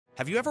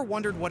Have you ever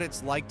wondered what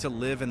it's like to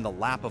live in the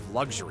lap of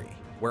luxury,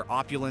 where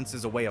opulence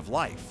is a way of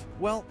life?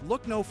 Well,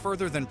 look no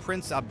further than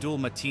Prince Abdul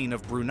Mateen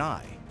of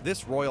Brunei.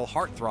 This royal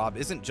heartthrob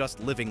isn't just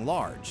living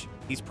large,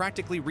 he's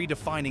practically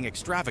redefining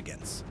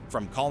extravagance,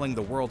 from calling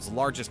the world's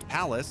largest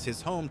palace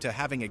his home to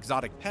having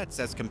exotic pets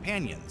as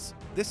companions.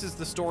 This is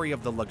the story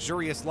of the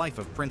luxurious life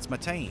of Prince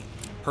Mateen.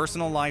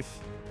 Personal life?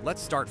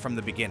 Let's start from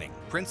the beginning.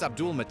 Prince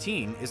Abdul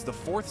Mateen is the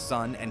fourth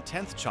son and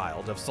 10th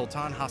child of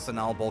Sultan Hassan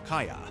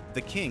al-Bolkiah,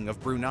 the king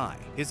of Brunei.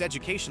 His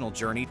educational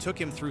journey took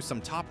him through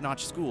some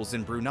top-notch schools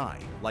in Brunei,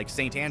 like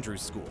St.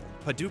 Andrew's School,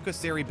 Paduka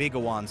Seri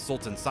Begawan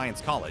Sultan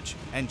Science College,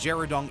 and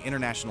Jeradong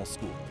International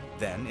School.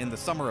 Then, in the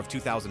summer of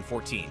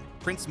 2014,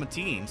 Prince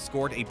Mateen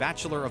scored a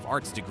Bachelor of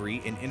Arts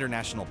degree in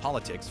International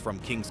Politics from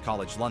King's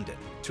College London.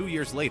 2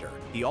 years later,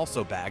 he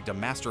also bagged a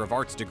Master of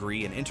Arts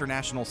degree in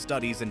International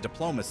Studies and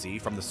Diplomacy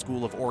from the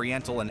School of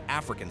Oriental and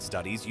African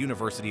Studies,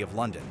 University of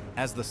London.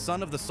 As the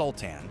son of the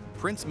Sultan,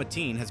 Prince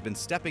Mateen has been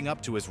stepping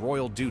up to his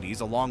royal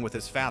duties along with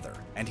his father,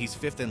 and he's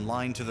fifth in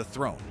line to the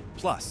throne.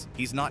 Plus,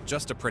 he's not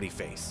just a pretty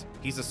face.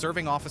 He's a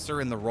serving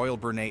officer in the Royal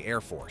Brunei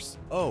Air Force.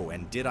 Oh,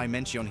 and did I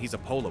mention he's a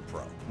polo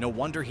pro? No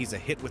wonder he's a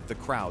hit with the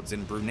crowds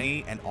in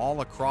Brunei and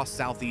all across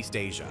Southeast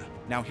Asia.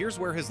 Now here's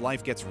where his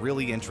life gets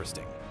really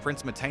interesting.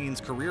 Prince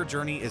Mateen's career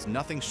journey is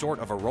nothing short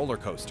of a roller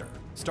coaster.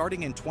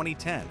 Starting in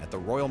 2010 at the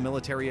Royal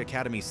Military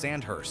Academy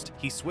Sandhurst,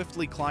 he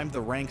swiftly climbed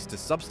the ranks to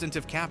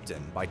substantive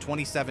captain by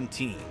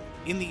 2017.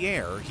 In the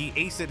air, he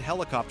aced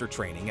helicopter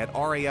training at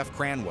RAF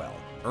Cranwell,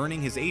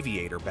 earning his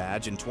aviator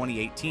badge in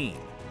 2018.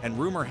 And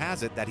rumor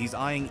has it that he's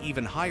eyeing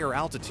even higher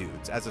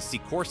altitudes as a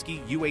Sikorsky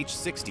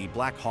UH-60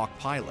 Black Hawk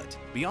pilot.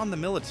 Beyond the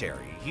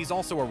military, he's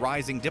also a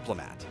rising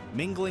diplomat,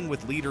 mingling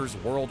with leaders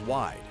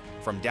worldwide.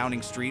 From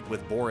Downing Street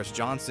with Boris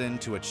Johnson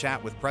to a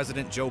chat with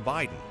President Joe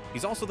Biden.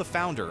 He's also the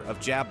founder of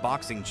Jab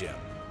Boxing Gym,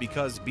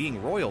 because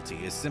being royalty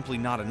is simply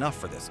not enough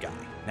for this guy.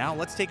 Now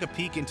let's take a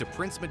peek into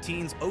Prince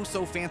Mateen's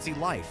oh-so-fancy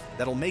life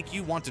that'll make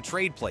you want to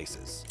trade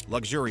places.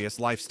 Luxurious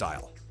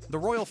lifestyle. The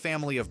royal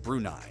family of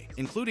Brunei,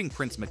 including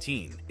Prince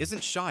Mateen,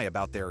 isn't shy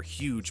about their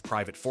huge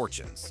private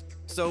fortunes.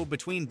 So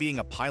between being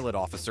a pilot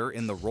officer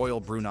in the Royal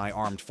Brunei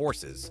Armed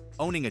Forces,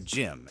 owning a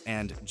gym,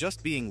 and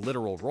just being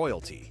literal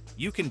royalty,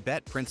 you can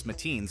bet Prince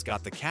Mateen's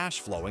got the cash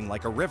flowing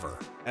like a river.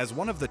 As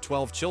one of the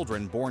 12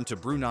 children born to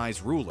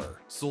Brunei's ruler,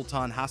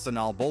 Sultan Hassan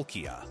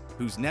al-Bolkiah,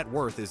 whose net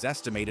worth is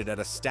estimated at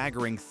a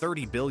staggering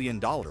 $30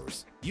 billion,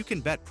 you can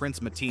bet Prince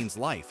Mateen's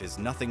life is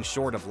nothing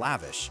short of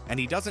lavish, and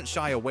he doesn't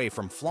shy away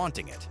from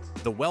flaunting it.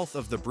 The wealth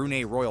of the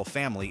Brunei royal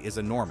family is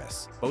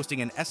enormous,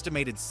 boasting an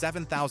estimated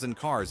 7,000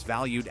 cars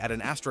valued at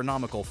an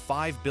astronomical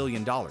 $5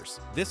 billion.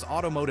 This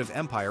automotive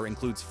empire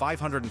includes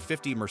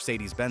 550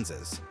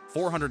 Mercedes-Benzes,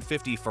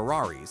 450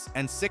 Ferraris,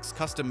 and 6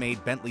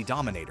 custom-made Bentley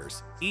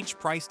Dominators, each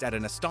priced at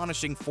an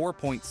astonishing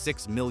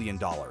 $4.6 million.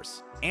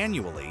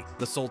 Annually,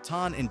 the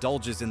Sultan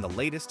indulges in the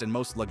latest and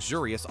most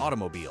luxurious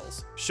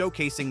automobiles,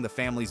 showcasing the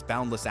family's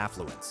boundless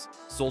affluence.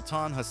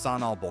 Sultan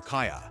Hassan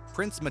al-Bolkiah,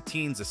 Prince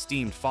Mateen's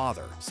esteemed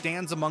father,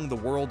 stands among the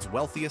world's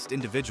wealthiest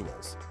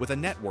individuals, with a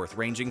net worth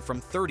ranging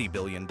from $30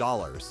 billion.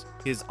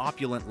 His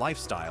opulent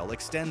lifestyle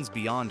extends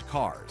beyond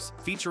cars,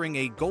 featuring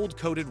a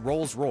gold-coated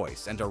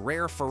Rolls-Royce and a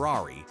rare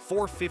Ferrari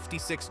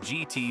 456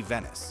 GT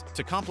Venice.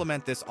 To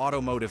complement this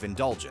automotive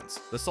indulgence,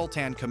 the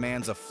Sultan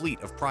commands a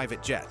fleet of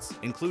private jets,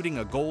 including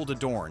a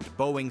gold-adorned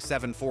Boeing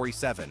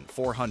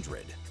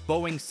 747-400,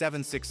 Boeing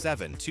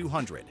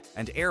 767-200,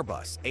 and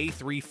Airbus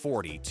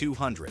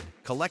A340-200,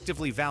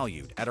 collectively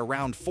valued at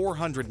around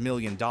 $400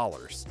 million.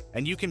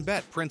 And you can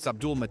bet Prince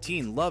Abdul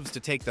Mateen loves to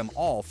take them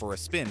all for a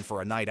spin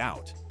for a night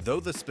out. Though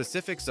the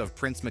specifics of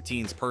Prince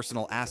Mateen's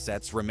personal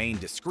assets remain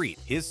discreet,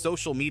 his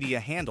social media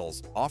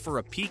handles offer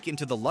a peek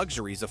into the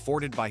luxuries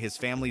afforded by his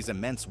family's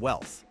immense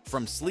wealth.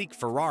 From sleek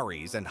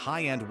Ferraris and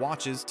high-end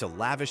watches to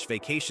lavish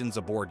vacations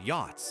aboard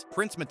yachts,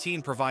 Prince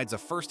Mateen provides a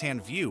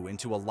first-hand view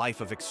into a life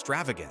of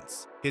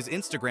extravagance. His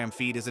Instagram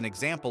feed is an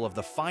example of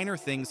the finer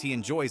things he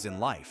enjoys in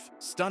life,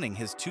 stunning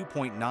his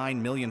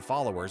 2.9 million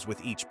followers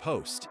with each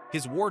post.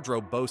 His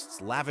wardrobe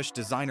boasts lavish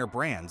designer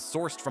brands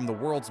sourced from the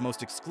world's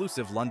most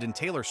exclusive London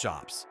tailor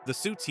shops. The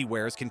suits he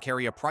wears can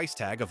carry a price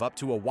tag of up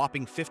to a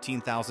whopping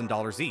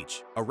 $15,000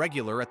 each. A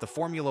regular at the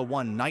Formula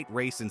One night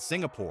race in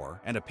Singapore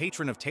and a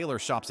patron of tailor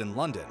shops in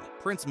London,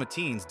 Prince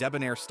Mateen's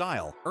debonair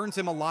style earns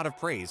him a lot of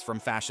praise from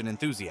fashion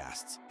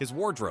enthusiasts. His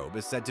wardrobe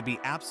is said to be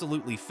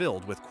absolutely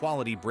filled with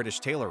quality British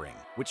tailoring,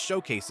 which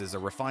showcases a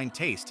refined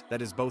taste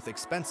that is both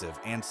expensive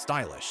and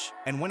stylish.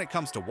 And when it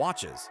comes to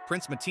watches,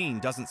 Prince Mateen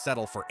doesn't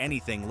settle for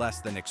anything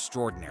less than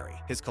extraordinary.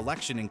 His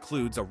collection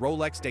includes a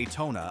Rolex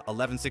Daytona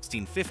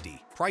 11/1650,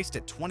 priced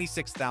at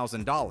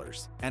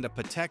 $26,000, and a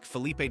Patek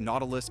Philippe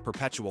Nautilus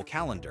Perpetual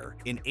Calendar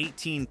in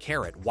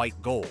 18-karat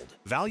white gold,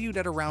 valued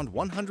at around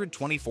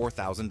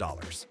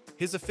 $124,000.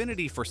 His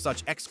affinity for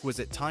such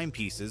exquisite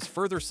timepieces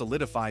further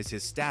solidifies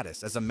his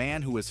status as a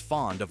man who is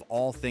fond of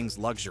all things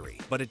luxury.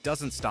 But it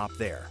doesn't stop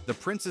there. The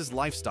prince's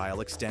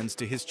lifestyle extends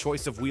to his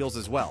choice of wheels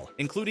as well,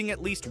 including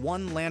at least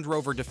one Land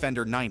Rover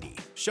Defender 90,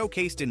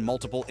 showcased in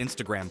multiple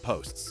Instagram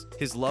posts.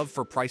 His love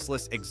for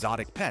priceless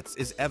exotic pets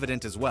is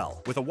evident as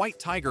well, with a white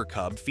tiger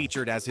cub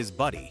featured as his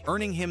buddy,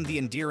 earning him the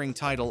endearing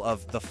title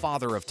of the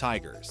father of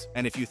tigers.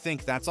 And if you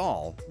think that's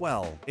all,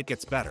 well, it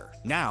gets better.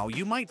 Now,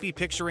 you might be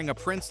picturing a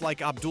prince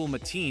like Abdul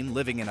Mateen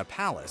living in a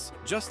palace,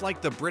 just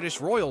like the British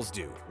royals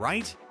do,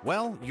 right?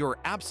 Well, you're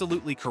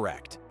absolutely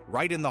correct.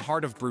 Right in the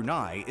heart of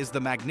Brunei is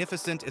the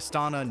magnificent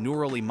Istana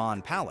Nurul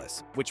Iman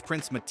Palace, which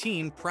Prince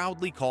Mateen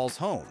proudly calls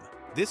home.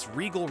 This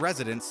regal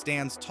residence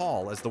stands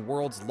tall as the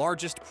world's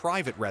largest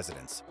private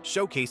residence,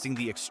 showcasing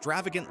the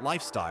extravagant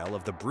lifestyle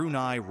of the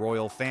Brunei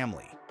royal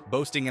family.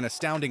 Boasting an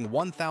astounding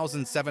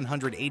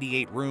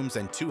 1,788 rooms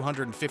and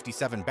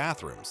 257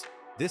 bathrooms,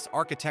 this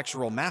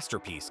architectural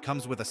masterpiece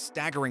comes with a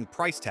staggering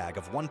price tag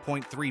of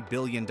 $1.3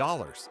 billion,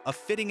 a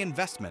fitting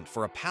investment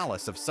for a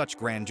palace of such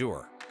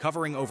grandeur.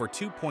 Covering over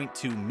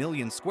 2.2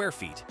 million square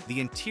feet, the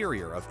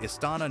interior of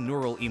Istana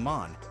Nurul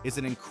Iman is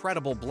an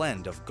incredible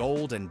blend of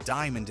gold and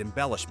diamond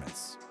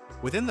embellishments.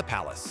 Within the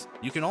palace,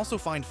 you can also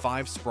find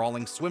 5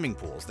 sprawling swimming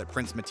pools that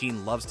Prince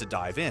Mateen loves to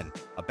dive in,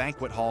 a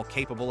banquet hall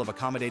capable of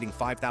accommodating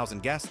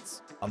 5,000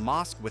 guests, a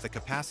mosque with a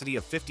capacity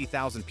of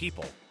 50,000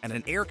 people, and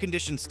an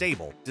air-conditioned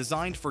stable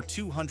designed for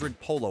 200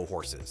 polo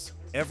horses.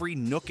 Every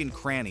nook and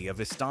cranny of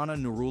Istana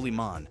Nurul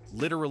Iman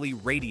literally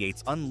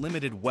radiates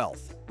unlimited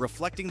wealth,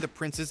 reflecting the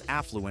prince's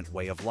affluent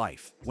way of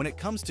life. When it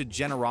comes to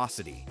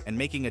generosity and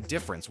making a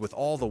difference with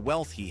all the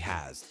wealth he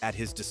has at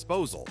his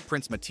disposal,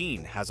 Prince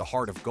Mateen has a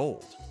heart of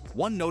gold.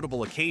 One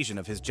notable occasion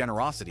of his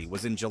generosity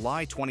was in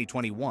July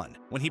 2021,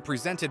 when he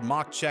presented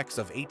mock checks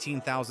of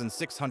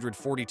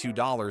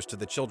 $18,642 to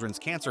the Children's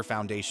Cancer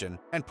Foundation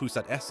and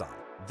Pusat Ehsan.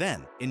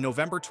 Then, in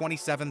November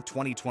 27,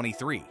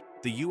 2023,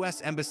 the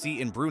U.S. Embassy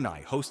in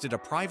Brunei hosted a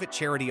private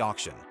charity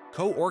auction,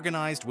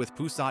 co-organized with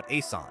Pusat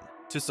Ehsan,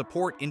 to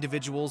support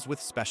individuals with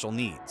special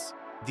needs.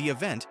 The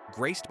event,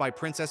 graced by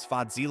Princess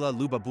Fadzila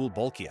Lubabul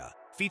Bolkiah,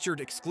 featured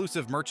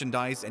exclusive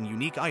merchandise and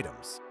unique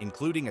items,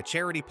 including a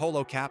charity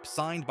polo cap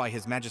signed by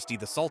His Majesty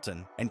the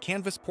Sultan and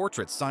canvas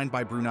portraits signed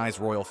by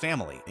Brunei's royal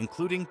family,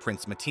 including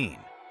Prince Mateen.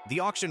 The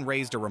auction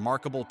raised a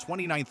remarkable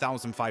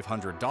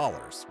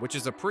 $29,500, which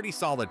is a pretty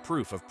solid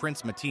proof of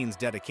Prince Mateen's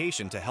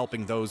dedication to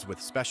helping those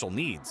with special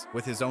needs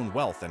with his own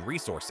wealth and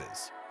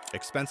resources.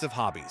 Expensive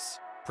hobbies.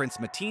 Prince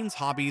Mateen's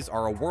hobbies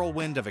are a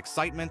whirlwind of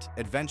excitement,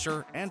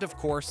 adventure, and of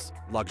course,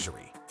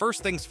 luxury.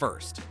 First things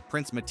first,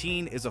 Prince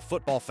Mateen is a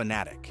football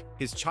fanatic.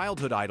 His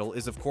childhood idol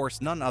is of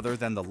course none other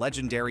than the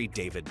legendary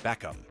David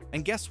Beckham.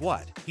 And guess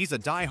what? He's a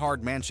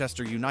die-hard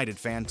Manchester United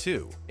fan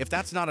too. If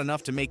that's not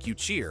enough to make you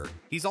cheer,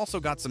 he's also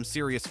got some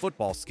serious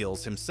football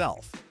skills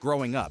himself.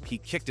 Growing up, he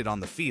kicked it on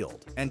the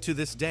field, and to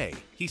this day,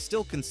 he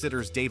still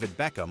considers David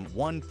Beckham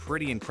one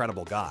pretty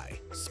incredible guy.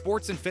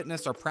 Sports and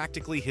fitness are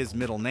practically his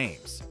middle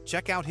names.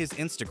 Check out his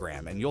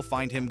Instagram and you'll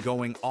find him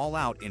going all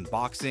out in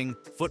boxing,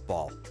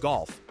 football,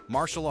 golf,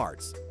 martial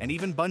arts, and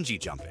even bungee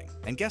jumping.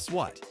 And guess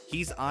what?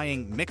 He's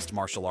eyeing mixed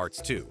martial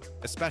arts too,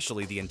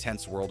 especially the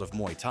intense world of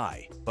Muay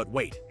Thai. But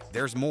wait,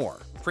 there's more.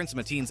 Prince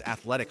Mateen's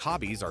athletic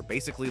hobbies are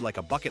basically like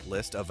a bucket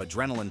list of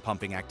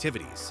adrenaline-pumping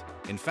activities.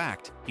 In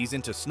fact, he's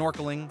into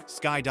snorkeling,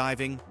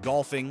 skydiving,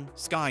 golfing,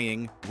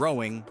 skiing,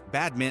 rowing,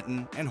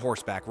 badminton, and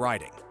horseback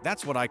riding.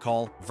 That's what I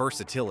call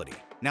versatility.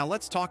 Now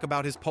let's talk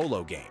about his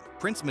polo game.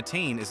 Prince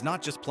Mateen is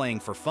not just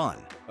playing for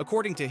fun.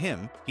 According to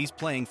him, he's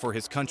playing for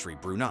his country,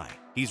 Brunei.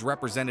 He's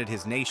represented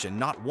his nation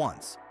not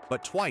once,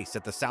 but twice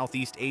at the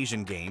Southeast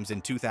Asian Games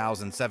in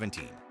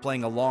 2017,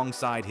 playing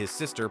alongside his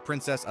sister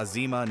Princess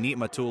Azima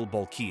Ni'matul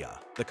Bolkiah.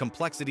 The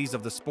complexities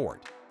of the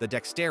sport, the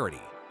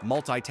dexterity,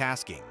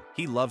 multitasking,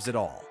 he loves it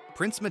all.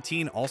 Prince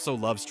Mateen also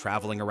loves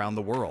traveling around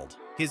the world.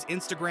 His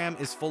Instagram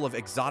is full of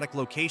exotic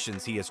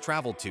locations he has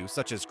traveled to,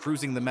 such as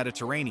cruising the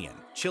Mediterranean,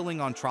 chilling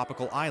on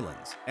tropical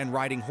islands, and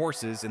riding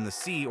horses in the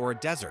sea or a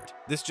desert.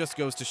 This just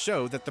goes to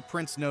show that the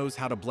prince knows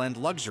how to blend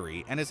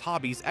luxury and his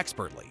hobbies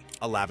expertly.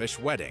 A lavish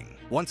wedding.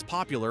 Once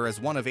popular as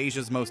one of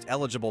Asia's most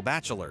eligible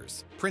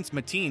bachelors, Prince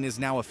Mateen is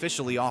now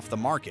officially off the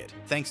market,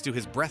 thanks to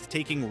his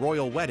breathtaking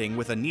royal wedding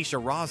with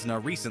Anisha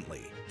Rosna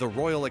recently. The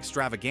royal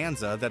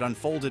extravaganza that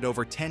unfolded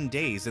over 10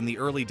 days in the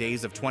early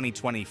days of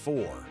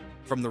 2024.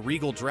 From the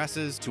regal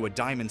dresses to a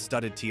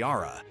diamond-studded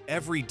tiara,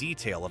 every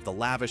detail of the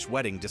lavish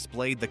wedding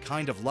displayed the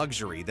kind of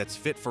luxury that's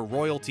fit for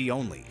royalty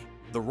only.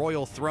 The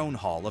royal throne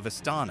hall of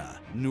Istana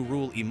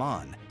Nurul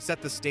Iman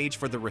set the stage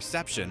for the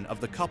reception of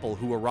the couple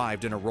who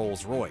arrived in a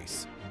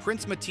Rolls-Royce.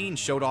 Prince Mateen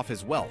showed off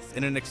his wealth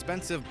in an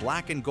expensive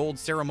black and gold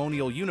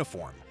ceremonial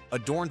uniform,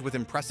 adorned with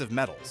impressive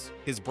medals.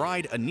 His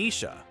bride,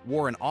 Anisha,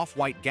 wore an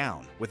off-white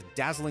gown with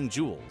dazzling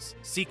jewels,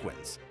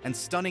 sequins, and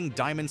stunning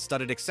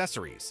diamond-studded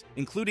accessories,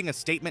 including a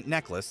statement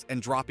necklace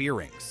and drop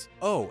earrings.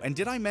 Oh, and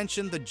did I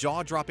mention the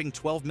jaw-dropping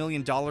 $12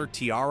 million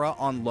tiara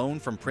on loan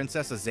from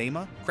Princess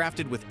Azema?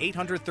 Crafted with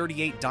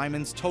 838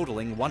 diamonds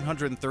totaling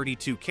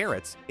 132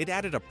 carats, it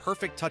added a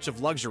perfect touch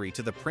of luxury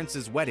to the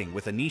prince's wedding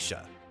with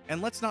Anisha.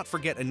 And let's not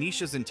forget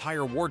Anisha's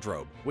entire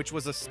wardrobe, which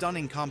was a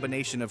stunning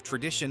combination of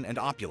tradition and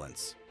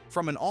opulence.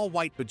 From an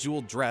all-white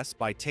bejeweled dress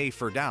by Tay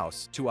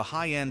Firdaus to a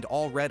high-end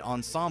all-red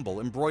ensemble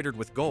embroidered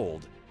with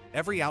gold,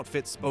 every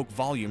outfit spoke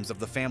volumes of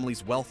the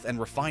family's wealth and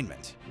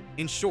refinement.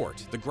 In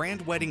short, the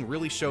grand wedding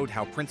really showed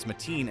how Prince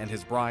Mateen and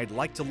his bride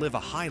like to live a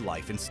high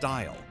life in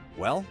style.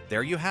 Well,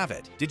 there you have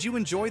it. Did you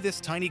enjoy this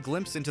tiny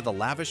glimpse into the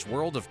lavish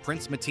world of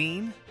Prince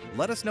Mateen?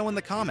 Let us know in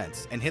the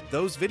comments and hit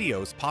those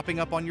videos popping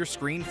up on your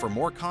screen for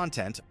more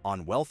content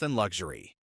on wealth and luxury.